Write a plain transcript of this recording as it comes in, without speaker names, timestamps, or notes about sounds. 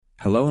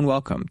Hello and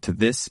welcome to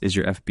This Is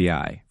Your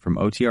FBI from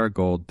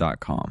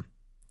OTRGold.com.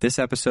 This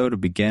episode will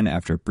begin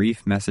after a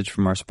brief message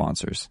from our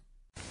sponsors.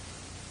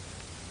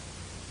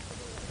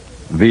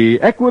 The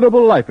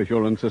Equitable Life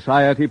Assurance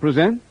Society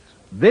presents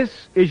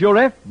This Is Your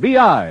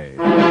FBI.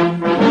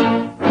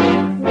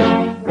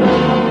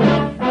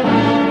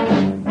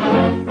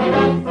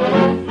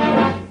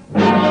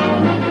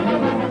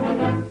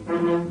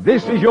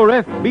 This is Your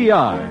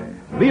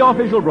FBI, the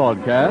official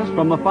broadcast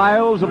from the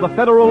files of the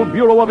Federal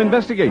Bureau of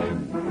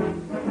Investigation.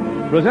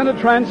 Presented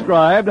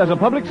transcribed as a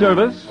public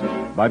service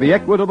by the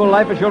Equitable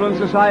Life Assurance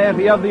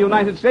Society of the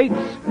United States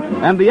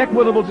and the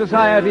Equitable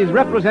Society's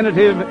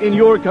representative in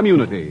your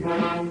community.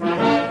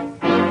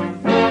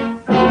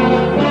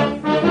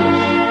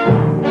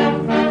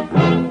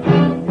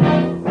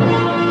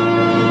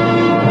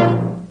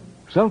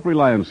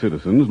 Self-reliant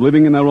citizens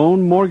living in their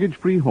own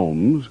mortgage-free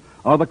homes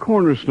are the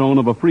cornerstone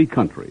of a free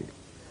country.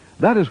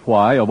 That is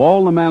why, of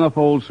all the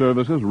manifold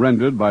services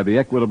rendered by the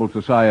Equitable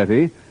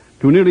Society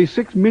to nearly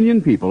 6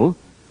 million people,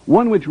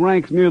 one which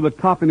ranks near the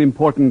top in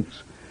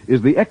importance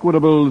is the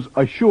Equitable's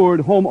Assured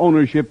Home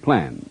Ownership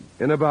Plan.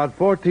 In about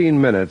 14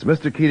 minutes,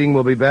 Mr. Keating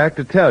will be back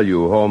to tell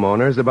you,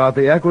 homeowners, about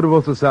the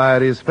Equitable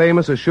Society's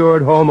famous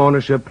Assured Home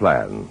Ownership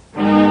Plan.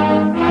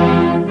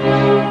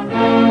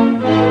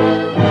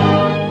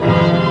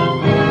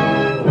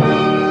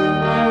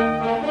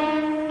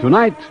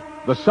 Tonight,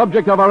 the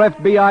subject of our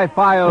FBI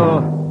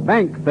file,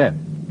 bank theft.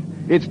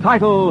 Its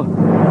title,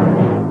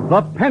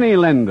 The Penny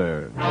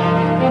Lender.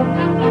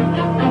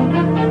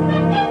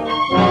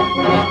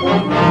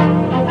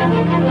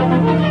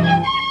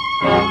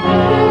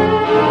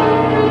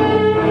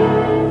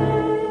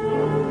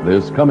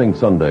 This coming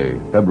Sunday,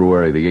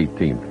 February the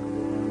 18th,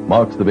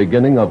 marks the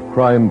beginning of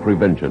Crime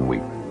Prevention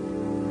Week.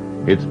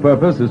 Its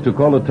purpose is to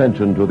call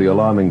attention to the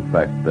alarming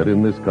fact that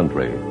in this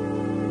country,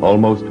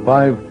 almost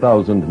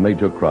 5,000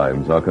 major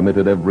crimes are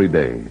committed every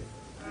day.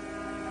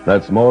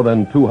 That's more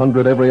than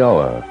 200 every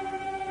hour,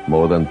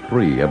 more than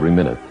 3 every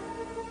minute.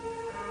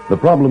 The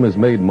problem is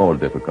made more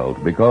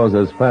difficult because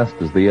as fast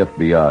as the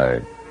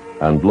FBI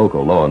and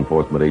local law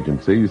enforcement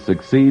agencies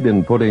succeed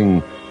in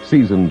putting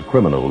seasoned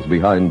criminals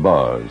behind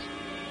bars,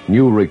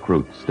 new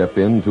recruits step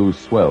in to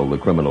swell the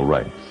criminal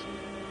ranks.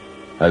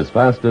 As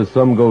fast as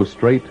some go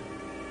straight,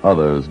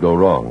 others go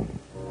wrong.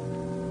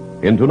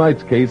 In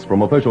tonight's case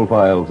from official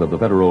files of the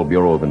Federal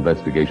Bureau of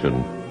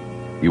Investigation,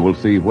 you will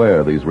see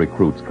where these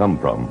recruits come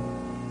from.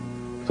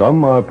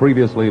 Some are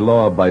previously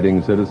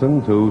law-abiding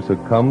citizens who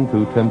succumb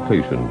to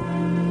temptation.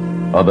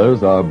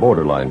 Others are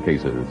borderline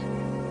cases,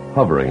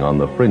 hovering on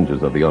the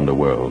fringes of the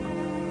underworld,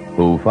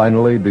 who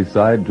finally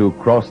decide to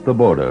cross the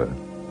border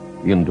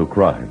into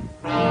crime.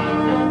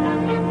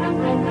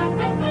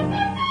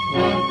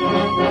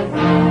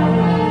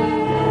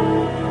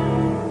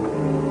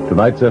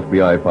 Tonight's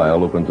FBI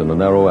file opens in a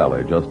narrow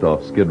alley just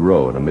off Skid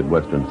Row in a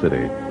Midwestern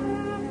city.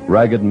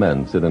 Ragged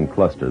men sit in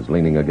clusters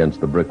leaning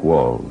against the brick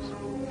walls,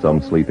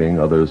 some sleeping,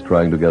 others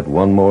trying to get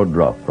one more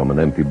drop from an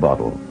empty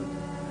bottle.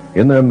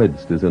 In their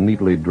midst is a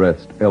neatly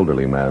dressed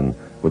elderly man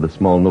with a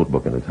small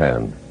notebook in his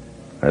hand.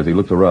 As he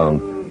looks around,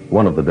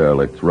 one of the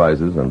derelicts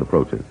rises and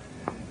approaches.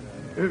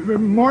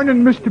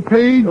 Morning, Mr.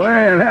 Page.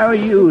 Well, how are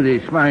you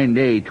this fine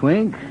day,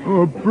 Twink?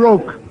 Oh,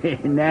 broke.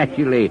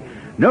 Naturally.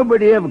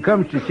 Nobody ever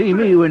comes to see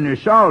me when they're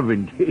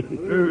solvent.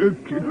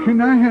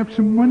 Can I have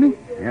some money?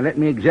 Now, let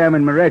me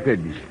examine my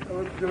records.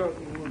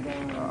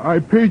 I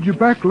paid you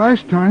back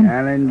last time.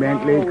 Allen,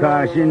 Bentley,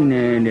 Carson,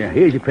 and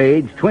here's your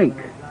page, Twink.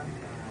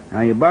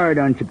 Now, you borrowed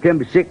on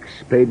September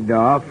 6th, paid it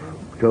off.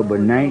 October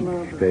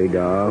 9th, paid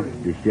off.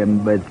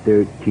 December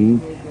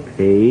 13th,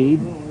 paid.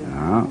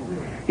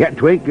 Yeah,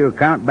 Twink, your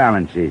account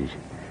balances.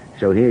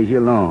 So here's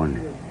your loan.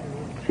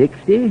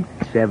 60,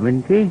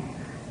 70,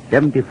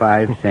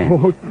 75 cents.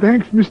 Oh,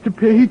 thanks, Mr.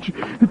 Page.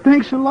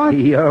 Thanks a lot.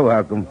 You're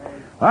welcome.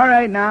 All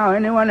right, now,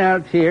 anyone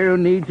else here who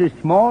needs a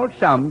small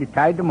sum to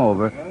tide them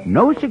over,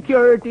 no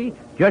security,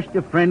 just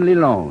a friendly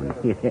loan.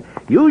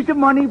 Use the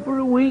money for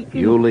a week.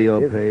 You,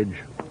 Leo Page?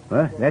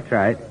 Well, that's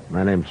right.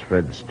 My name's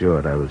Fred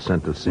Stewart. I was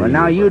sent to see you. Well,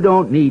 now, you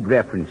don't need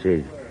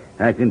references.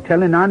 I can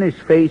tell an honest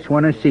face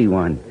when I see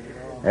one.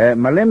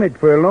 My limit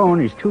for a loan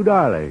is $2.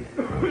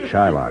 Oh,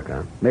 Shylock,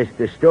 huh?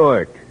 Mr.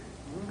 Stewart,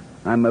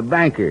 I'm a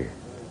banker.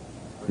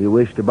 You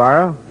wish to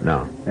borrow?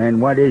 No.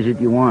 And what is it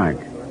you want?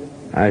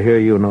 I hear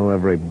you know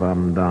every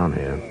bum down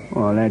here.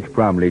 Well, that's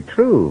probably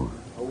true.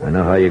 I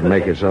know how you can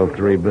make yourself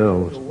 3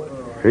 bills.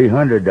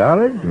 $300?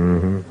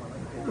 Mm-hmm.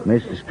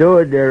 Mr.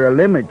 Stewart, there are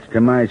limits to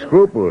my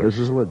scruples. This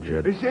is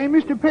legit. Say,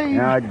 Mr. Page.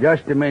 Now,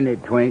 just a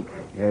minute, Twink.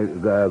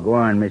 Go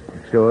on,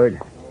 Mr. Stewart.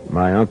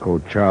 My Uncle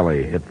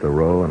Charlie hit the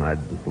row, and I'd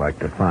like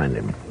to find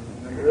him.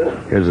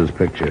 Here's his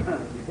picture.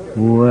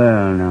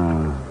 Well,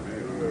 now,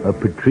 a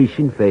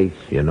patrician face.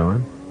 You know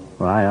him?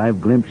 Why, I've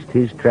glimpsed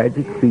his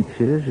tragic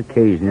features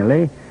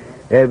occasionally.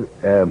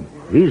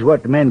 He's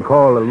what the men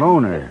call a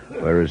loner.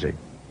 Where is he?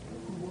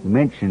 He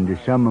mentioned a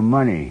sum of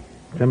money.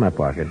 It's in my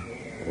pocket.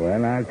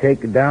 Well, I'll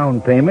take a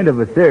down payment of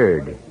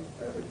 1/3.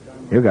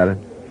 You got it.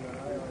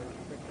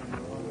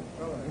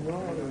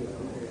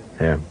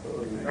 Here.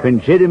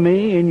 consider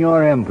me in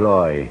your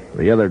employ.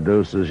 The other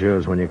deuce is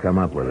yours when you come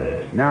up with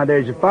it. Now,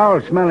 there's a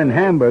foul-smelling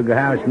hamburger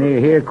house near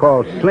here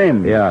called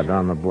Slim's. Yeah,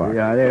 down the block.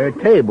 Yeah, there are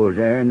tables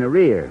there in the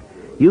rear.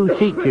 You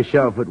seat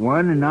yourself at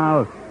one, and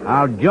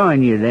I'll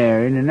join you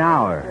there in an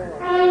hour.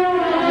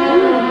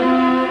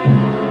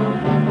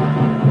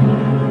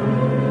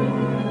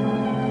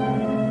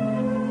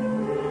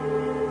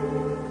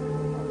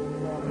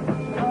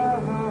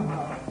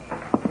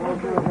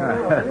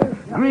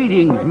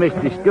 Greetings,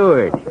 Mr.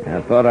 Stewart.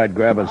 I thought I'd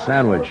grab a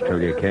sandwich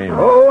till you came.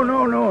 Oh,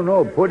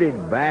 no. Put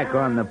it back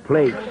on the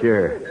plate,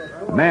 sir.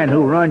 The man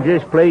who runs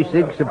this place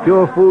thinks the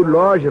pure food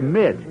law is a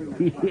myth.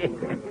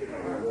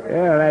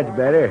 Well, that's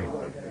better.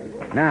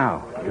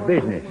 Now, to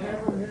business.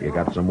 You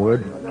got some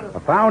wood? I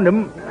found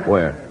him.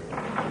 Where?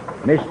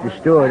 Mr.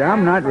 Stewart,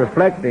 I'm not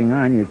reflecting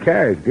on your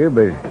character,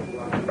 but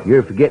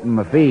you're forgetting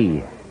my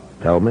fee.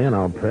 Tell me and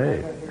I'll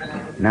pay.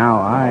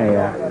 Now,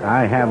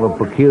 I have a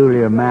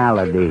peculiar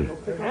malady.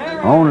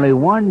 Only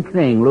one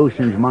thing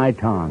loosens my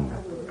tongue.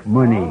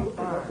 Money.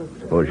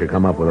 Suppose you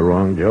come up with a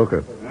wrong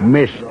joker.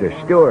 Mr.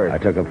 Stewart. I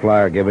took a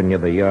flyer giving you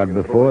the yard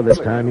before. This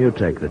time you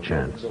take the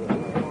chance.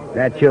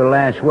 That's your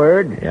last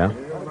word? Yeah?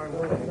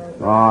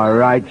 All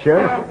right,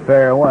 sir.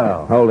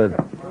 Farewell. Hold it.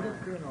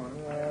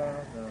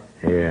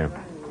 Here.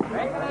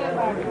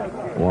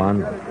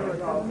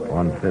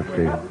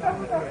 150,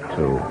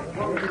 2.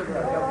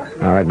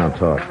 All right, now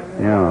talk.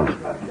 Yeah.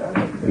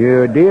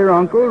 Your dear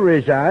uncle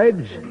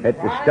resides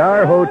at the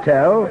Star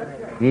Hotel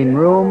in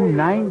room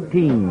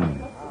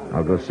 19.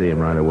 I'll go see him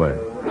right away.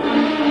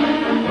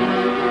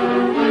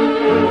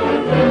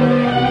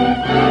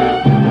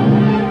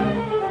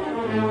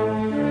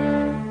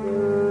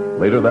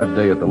 Later that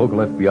day at the local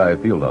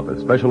FBI field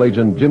office, Special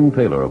Agent Jim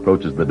Taylor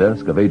approaches the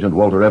desk of Agent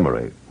Walter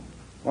Emery.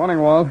 Morning,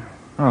 Walt.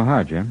 Oh,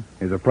 hi, Jim.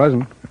 Here's a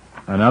present.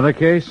 Another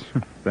case?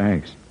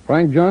 Thanks.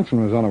 Frank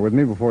Johnson was on it with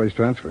me before his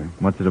transfer.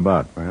 What's it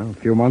about? Well, a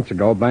few months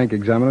ago, bank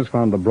examiners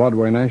found the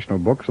Broadway National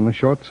books on the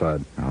short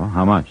side. Oh,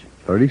 how much?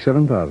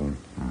 $37,000.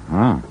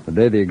 Uh-huh. The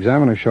day the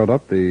examiner showed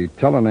up, the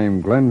teller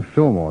named Glenn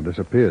Fillmore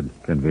disappeared.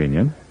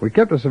 Convenient. We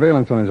kept a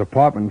surveillance on his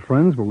apartment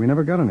friends, but we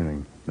never got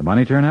anything. The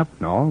money turn up?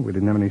 No, we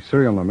didn't have any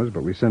serial numbers,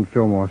 but we sent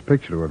Fillmore's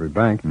picture to every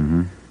bank.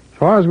 Mm-hmm. As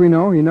far as we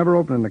know, he never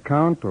opened an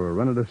account or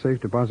rented a safe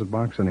deposit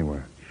box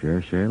anywhere.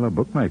 Sure, Shayla,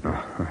 bookmaker.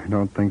 I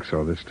don't think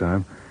so this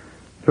time.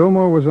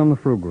 Fillmore was on the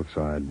frugal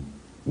side.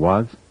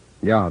 Was?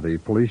 Yeah, the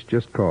police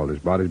just called. His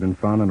body's been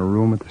found in a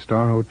room at the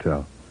Star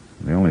Hotel.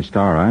 The only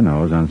star I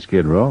know is on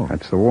Skid Row.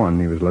 That's the one.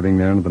 He was living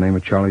there under the name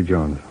of Charlie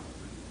Jones.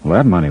 Well,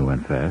 that money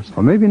went fast.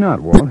 Well, maybe not,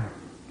 Walt.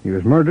 He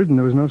was murdered, and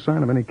there was no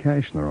sign of any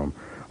cash in the room.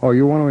 Oh,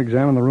 you want to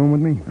examine the room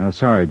with me?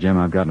 Sorry, Jim,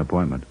 I've got an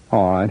appointment.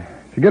 All right.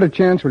 If you get a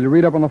chance, will you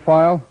read up on the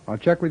file? I'll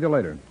check with you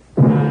later.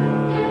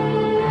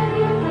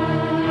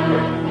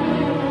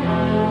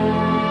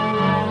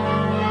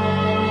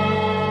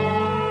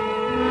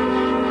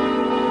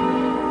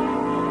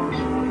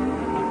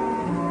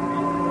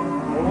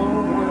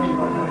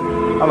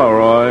 Hello,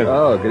 Roy.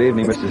 Oh, good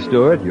evening, Mr.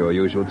 Stewart. Your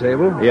usual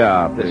table?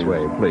 Yeah, This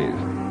way, please.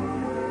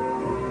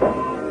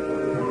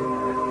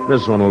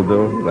 This one will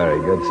do. Very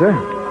good, sir.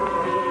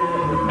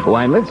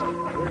 Wine list?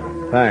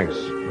 Thanks.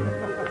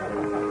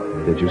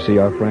 Did you see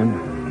our friend?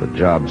 The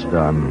job's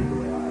done.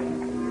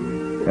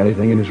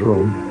 Anything in his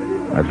room?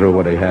 I threw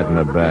what he had in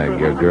a bag.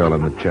 Your girl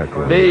in the check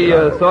room.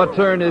 The thought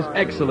turn is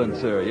excellent,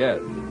 sir, yes.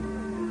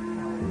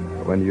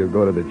 When you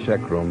go to the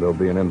check room, there'll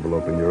be an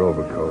envelope in your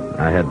overcoat.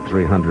 I had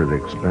 300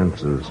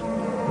 expenses.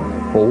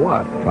 For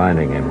what?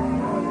 Finding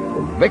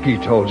him. Vicky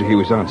told you he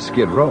was on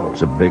Skid Row.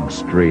 It's a big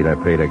street. I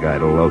paid a guy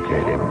to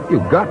locate him. You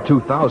got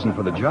 $2,000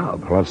 for the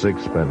job. Plus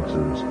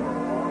expenses.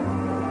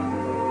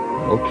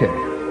 Okay.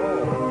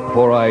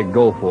 Before I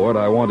go for it,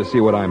 I want to see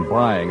what I'm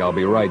buying. I'll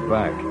be right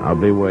back. I'll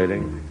be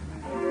waiting.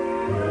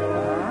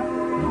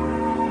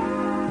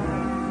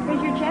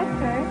 Here's your check,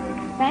 sir.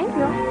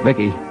 Thank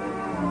you.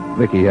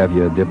 Vicky, have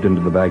you dipped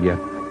into the bag yet?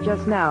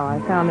 Just now, I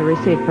found the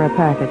receipt for a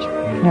package.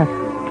 Here.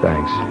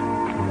 Thanks.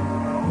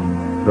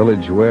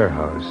 Village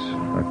Warehouse,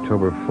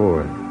 October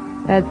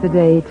 4th. That's the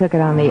day he took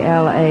it on the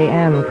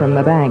LAM from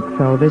the bank,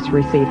 so this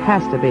receipt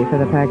has to be for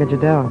the package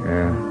of dough.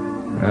 Yeah.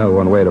 Well,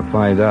 one way to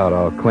find out,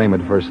 I'll claim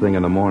it first thing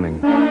in the morning.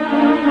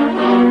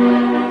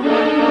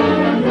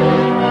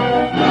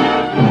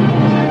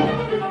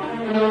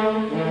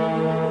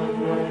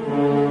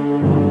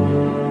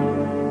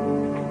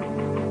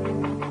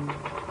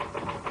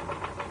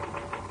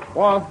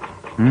 Walt?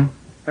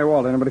 Hey,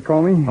 Walt, anybody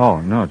call me? Oh,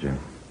 no, Jim.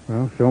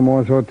 Well,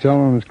 Fillmore's hotel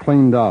room is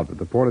cleaned out, but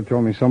the porter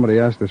told me somebody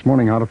asked this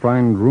morning how to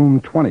find room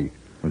 20.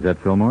 Was that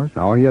Fillmore's?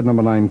 No, he had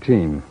number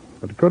 19.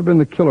 But it could have been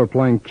the killer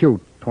playing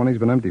cute. 20's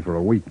been empty for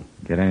a week.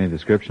 Get any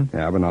description?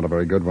 Yeah, but not a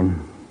very good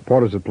one.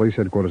 Porter's at police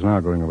headquarters now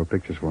going over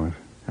pictures for us.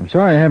 I'm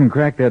sorry I haven't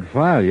cracked that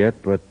file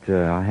yet, but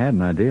I had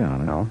an idea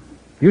on it. No?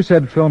 You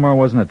said Fillmore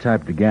wasn't the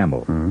type to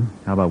gamble. Mm-hmm.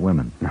 How about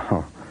women?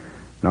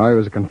 No, he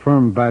was a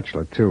confirmed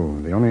bachelor,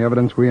 too. The only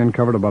evidence we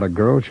uncovered about a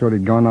girl showed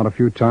he'd gone out a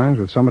few times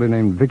with somebody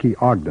named Vicky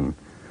Ogden.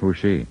 Who's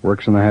she?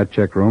 Works in the hat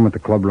check room at the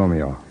Club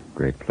Romeo.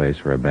 Great place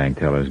for a bank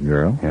teller's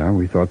girl. Yeah,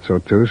 we thought so,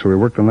 too, so we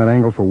worked on that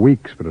angle for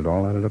weeks, but it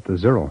all added up to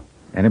zero.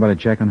 Anybody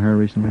check on her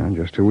recently?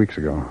 Yeah, just 2 weeks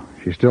ago.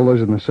 She still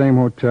lives in the same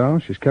hotel.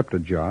 She's kept her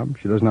job.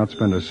 She does not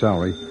spend her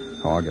salary.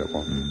 Oh, I'll get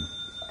one.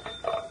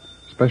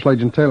 Special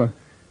Agent Taylor.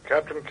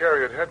 Captain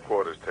Carey at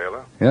headquarters,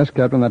 Taylor. Yes,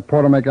 Captain. That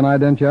porter make an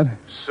ident yet?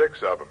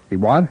 6 of them. He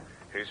what?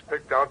 He's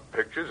picked out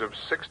pictures of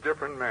 6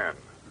 different men.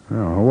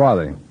 Oh, who are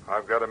they?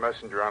 I've got a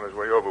messenger on his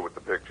way over with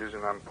the pictures,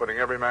 and I'm putting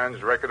every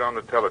man's record on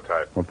the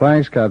teletype. Well,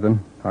 thanks, Captain.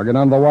 I'll get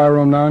down to the wire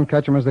room now and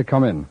catch them as they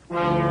come in.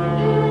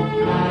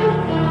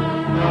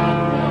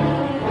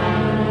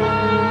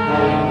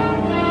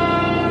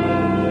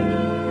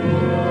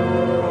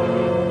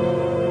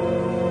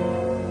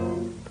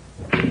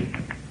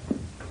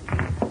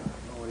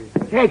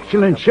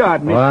 Excellent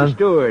shot, Mr. What?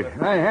 Stewart.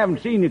 I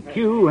haven't seen a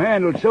cue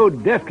handled so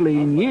deftly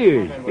in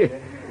years.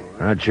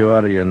 Aren't you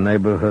out of your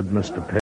neighborhood, Mr.